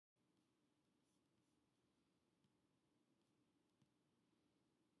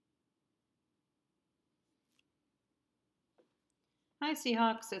Hi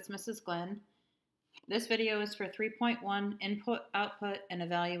Seahawks, it's Mrs. Glenn. This video is for 3.1 Input, Output, and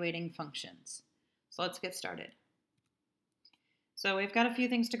Evaluating Functions. So let's get started. So we've got a few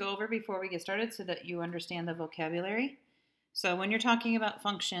things to go over before we get started so that you understand the vocabulary. So when you're talking about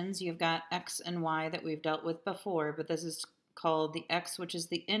functions, you've got x and y that we've dealt with before, but this is called the x, which is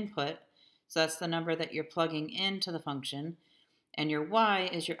the input. So that's the number that you're plugging into the function. And your y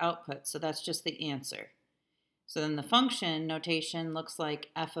is your output, so that's just the answer. So then the function notation looks like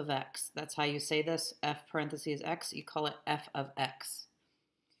f of x. That's how you say this, f parentheses x. You call it f of x.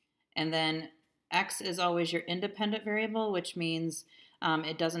 And then x is always your independent variable, which means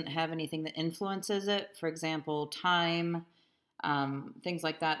it doesn't have anything that influences it. For example, time, things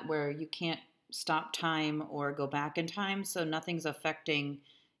like that where you can't stop time or go back in time. So nothing's affecting,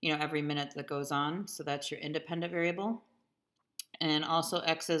 every minute that goes on. So that's your independent variable. And also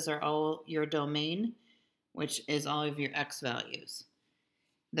x's are all your domain, which is all of your x values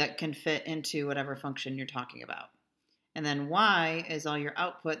that can fit into whatever function you're talking about. And then y is all your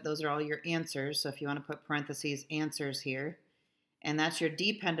output. Those are all your answers. So if you want to put parentheses answers here, and that's your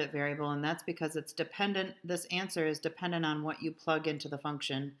dependent variable, and that's because it's dependent. This answer is dependent on what you plug into the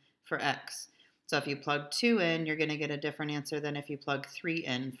function for x. So if you plug 2 in, you're going to get a different answer than if you plug 3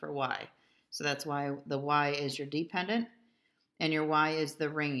 in for y. So that's why the y is your dependent. And your y is the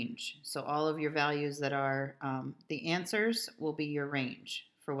range. So all of your values that are the answers will be your range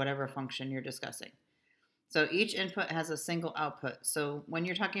for whatever function you're discussing. So each input has a single output. So when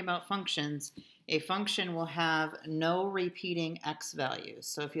you're talking about functions, a function will have no repeating x values.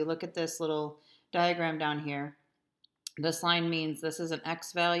 So if you look at this little diagram down here, this line means this is an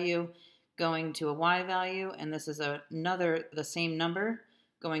x value going to a y value, and this is the same number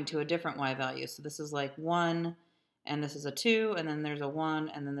going to a different y value. So this is like 1, and this is a 2, and then there's a 1,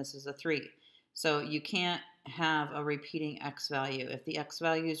 and then this is a 3. So you can't have a repeating x value. If the x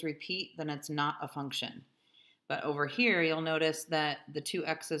values repeat, then it's not a function. But over here, you'll notice that the two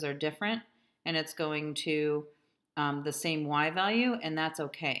x's are different, and it's going to the same y value, and that's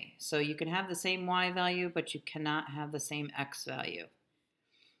okay. So you can have the same y value, but you cannot have the same x value.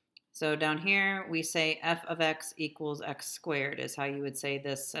 So down here, we say f of x equals x squared is how you would say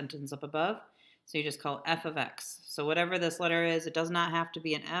this sentence up above. So you just call f of x. So whatever this letter is, it does not have to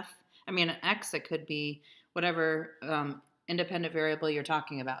be an x, it could be whatever independent variable you're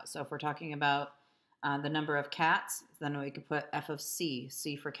talking about. So if we're talking about the number of cats, then we could put f of c,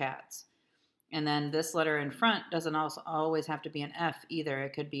 c for cats. And then this letter in front doesn't also always have to be an f either.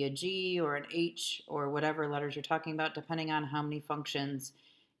 It could be a g or an h or whatever letters you're talking about, depending on how many functions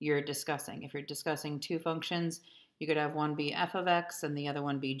you're discussing. If you're discussing two functions, you could have one be f of x and the other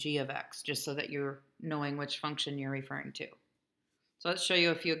one be g of x, just so that you're knowing which function you're referring to. So let's show you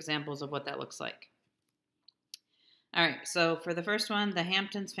a few examples of what that looks like. All right, so for the first one, the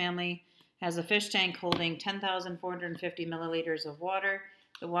Hamptons family has a fish tank holding 10,450 milliliters of water.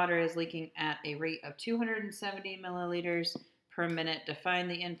 The water is leaking at a rate of 270 milliliters per minute. Define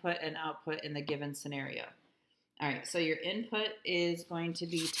the input and output in the given scenario. All right, so your input is going to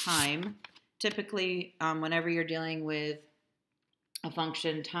be time. Typically, whenever you're dealing with a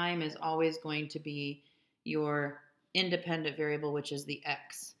function, time is always going to be your independent variable, which is the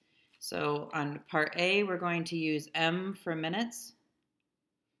x. So on part A, we're going to use m for minutes.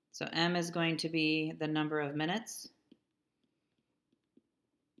 So m is going to be the number of minutes.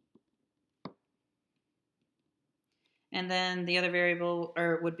 And then the other variable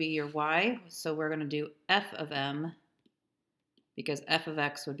would be your y. So we're going to do f of m, because f of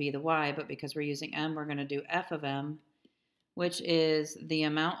x would be the y, but because we're using m, we're going to do f of m, which is the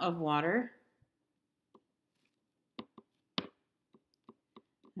amount of water.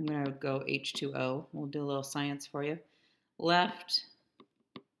 I'm going to go H2O. We'll do a little science for you. Left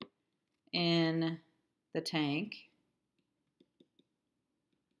in the tank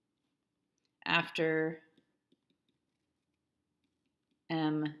after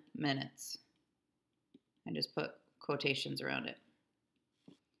m minutes. I just put quotations around it.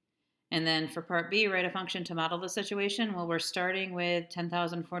 And then for part B, write a function to model the situation. Well, we're starting with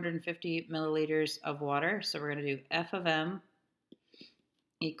 10,450 milliliters of water. So we're going to do f of m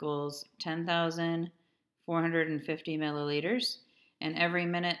equals 10,450 milliliters. And every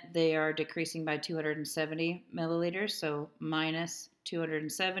minute they are decreasing by 270 milliliters. So minus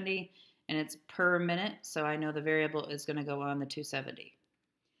 270, and it's per minute. So I know the variable is going to go on the 270.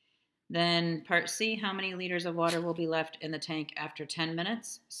 Then part C, how many liters of water will be left in the tank after 10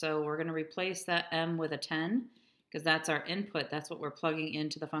 minutes? So we're going to replace that m with a 10, because that's our input. That's what we're plugging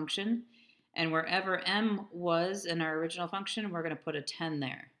into the function. And wherever m was in our original function, we're going to put a 10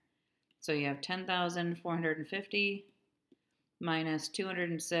 there. So you have 10,450 minus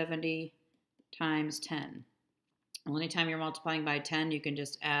 270 times 10. Well, anytime you're multiplying by 10, you can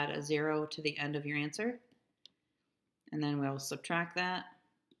just add a 0 to the end of your answer. And then we'll subtract that.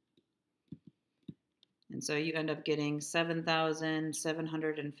 And so you end up getting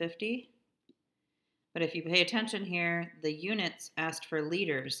 7,750. But if you pay attention here, the units asked for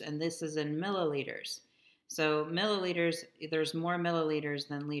liters, and this is in milliliters. So milliliters, there's more milliliters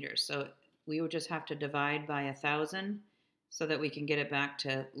than liters. So we would just have to divide by 1,000 so that we can get it back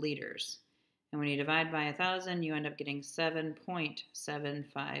to liters. And when you divide by 1,000, you end up getting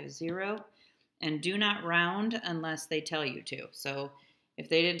 7.750. And do not round unless they tell you to. So if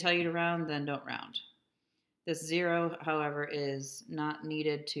they didn't tell you to round, then don't round. This 0, however, is not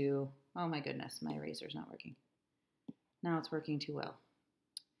needed to, oh my goodness, my eraser's not working. Now it's working too well.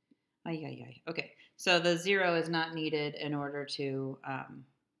 Ay, ay, ay. Okay, so the 0 is not needed in order to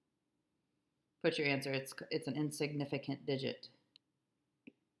put your answer. It's an insignificant digit.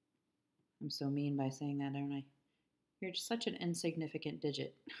 I'm so mean by saying that, aren't I? You're just such an insignificant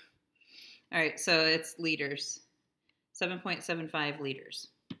digit. All right, so it's liters, 7.75 liters.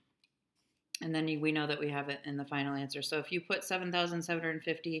 And then we know that we have it in the final answer. So if you put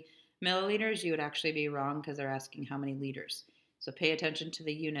 7,750 milliliters, you would actually be wrong because they're asking how many liters. So pay attention to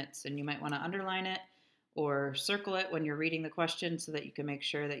the units, and you might want to underline it or circle it when you're reading the question so that you can make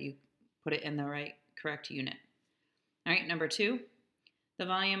sure that you put it in the correct unit. All right, number 2. The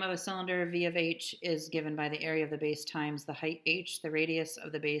volume of a cylinder V of H is given by the area of the base times the height H. The radius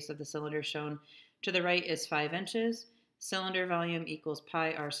of the base of the cylinder shown to the right is 5 inches. Cylinder volume equals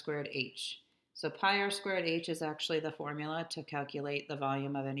pi r squared H. So pi r squared H is actually the formula to calculate the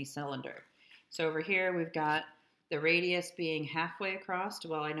volume of any cylinder. So over here we've got the radius being halfway across.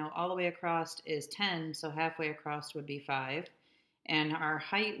 Well, I know all the way across is 10, so halfway across would be 5. And our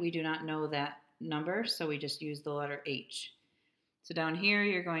height, we do not know that number, so we just use the letter H. So down here,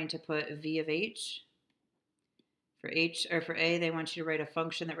 you're going to put V of H. For H, or for A, they want you to write a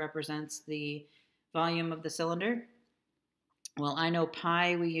function that represents the volume of the cylinder. Well, I know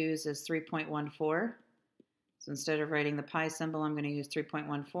pi we use is 3.14. So instead of writing the pi symbol, I'm going to use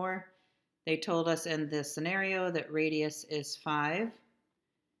 3.14. They told us in this scenario that radius is 5.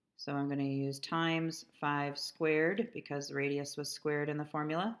 So I'm going to use times 5 squared because the radius was squared in the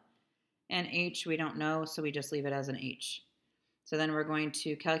formula. And H we don't know, so we just leave it as an H. So then we're going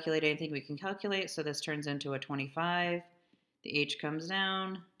to calculate anything we can calculate. So this turns into a 25. The H comes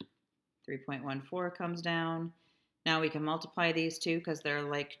down. 3.14 comes down. Now we can multiply these two because they're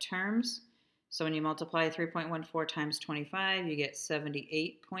like terms. So when you multiply 3.14 times 25, you get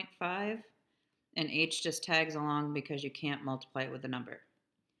 78.5. And H just tags along because you can't multiply it with a number.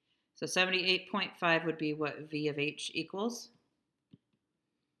 So 78.5 would be what V of H equals.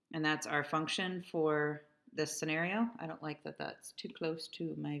 And that's our function for this scenario. I don't like that that's too close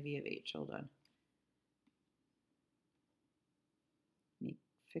to my V of H. Hold on. Let me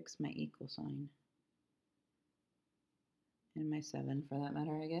fix my equal sign. And my 7 for that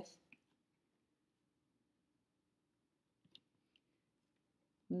matter, I guess.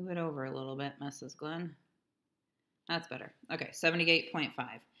 Move it over a little bit, Mrs. Glenn. That's better. Okay,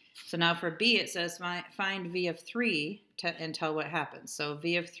 78.5. So now for B, it says find V of 3 and tell what happens. So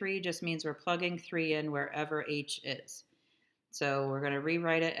V of 3 just means we're plugging 3 in wherever H is. So we're going to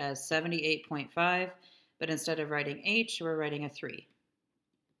rewrite it as 78.5, but instead of writing H, we're writing a 3.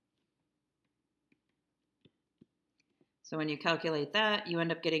 So when you calculate that, you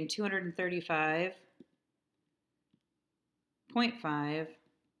end up getting 235.5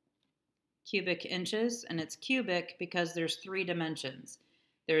 cubic inches, and it's cubic because there's 3 dimensions.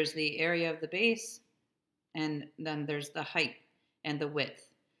 There's the area of the base, and then there's the height and the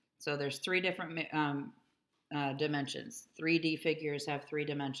width. So there's 3 different dimensions. 3D figures have 3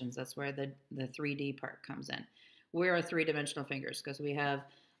 dimensions. That's where the 3D part comes in. We're 3-dimensional figures because we have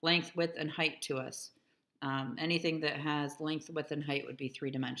length, width, and height to us. Anything that has length, width, and height would be 3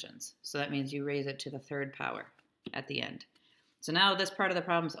 dimensions. So that means you raise it to the 3rd power at the end. So now this part of the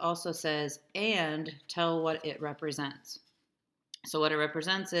problem also says, and tell what it represents. So what it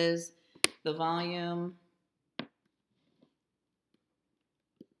represents is the volume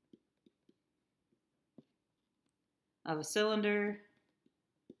of a cylinder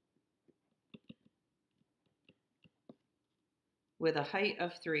with a height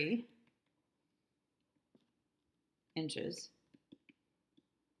of 3 inches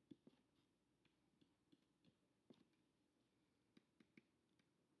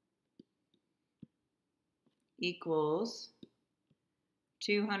equals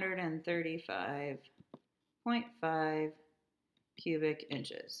 235.5 cubic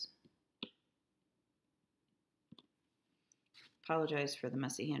inches. apologize for the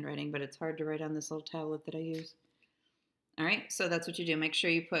messy handwriting, but it's hard to write on this little tablet that I use. All right, so that's what you do. Make sure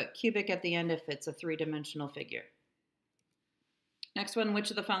you put cubic at the end if it's a three-dimensional figure. Next one, which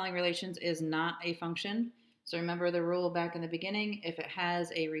of the following relations is not a function? So remember the rule back in the beginning, if it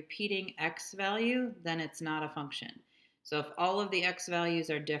has a repeating x value, then it's not a function. So if all of the x values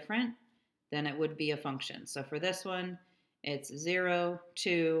are different, then it would be a function. So for this one, it's 0,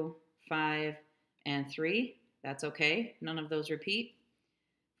 2, 5, and 3. That's okay. None of those repeat.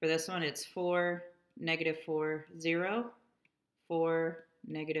 For this one, it's 4, -4, 0, 4,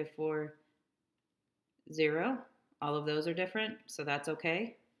 -4, 0. All of those are different, so that's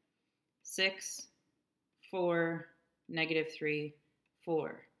okay. 6, 4, -3,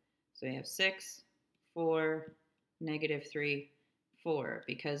 4. So we have 6, 4, -3, 4.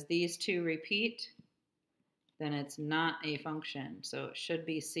 Because these two repeat, then it's not a function. So it should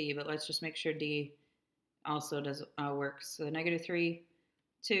be C, but let's just make sure D also does works. So -3,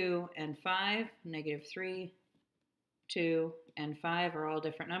 2, and 5, -3, 2, and 5 are all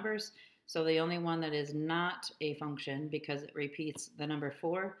different numbers. So the only one that is not a function because it repeats the number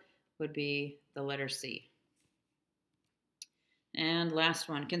 4 would be the letter C. And last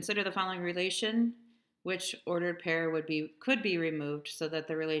one, consider the following relation. Which ordered pair could be removed so that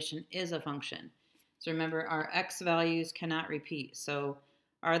the relation is a function? So remember, our x values cannot repeat. So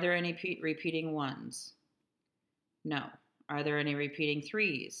are there any repeating 1s? No. Are there any repeating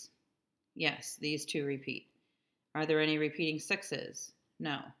 3s? Yes, these two repeat. Are there any repeating 6s?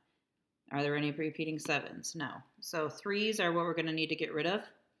 No. Are there any repeating 7s? No. So 3s are what we're going to need to get rid of.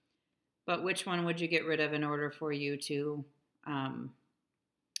 But which one would you get rid of in order for you to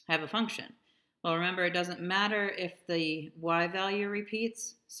have a function? Well, remember, it doesn't matter if the y value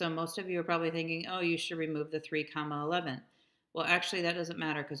repeats. So most of you are probably thinking, oh, you should remove the 3, 11. Well, actually, that doesn't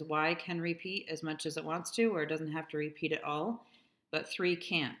matter because y can repeat as much as it wants to, or it doesn't have to repeat at all. But 3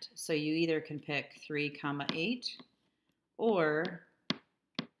 can't. So you either can pick 3, 8 or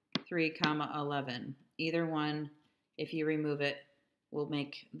 3, 11. Either one, if you remove it, will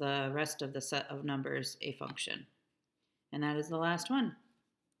make the rest of the set of numbers a function. And that is the last one.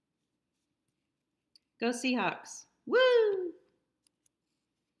 Go Seahawks. Woo!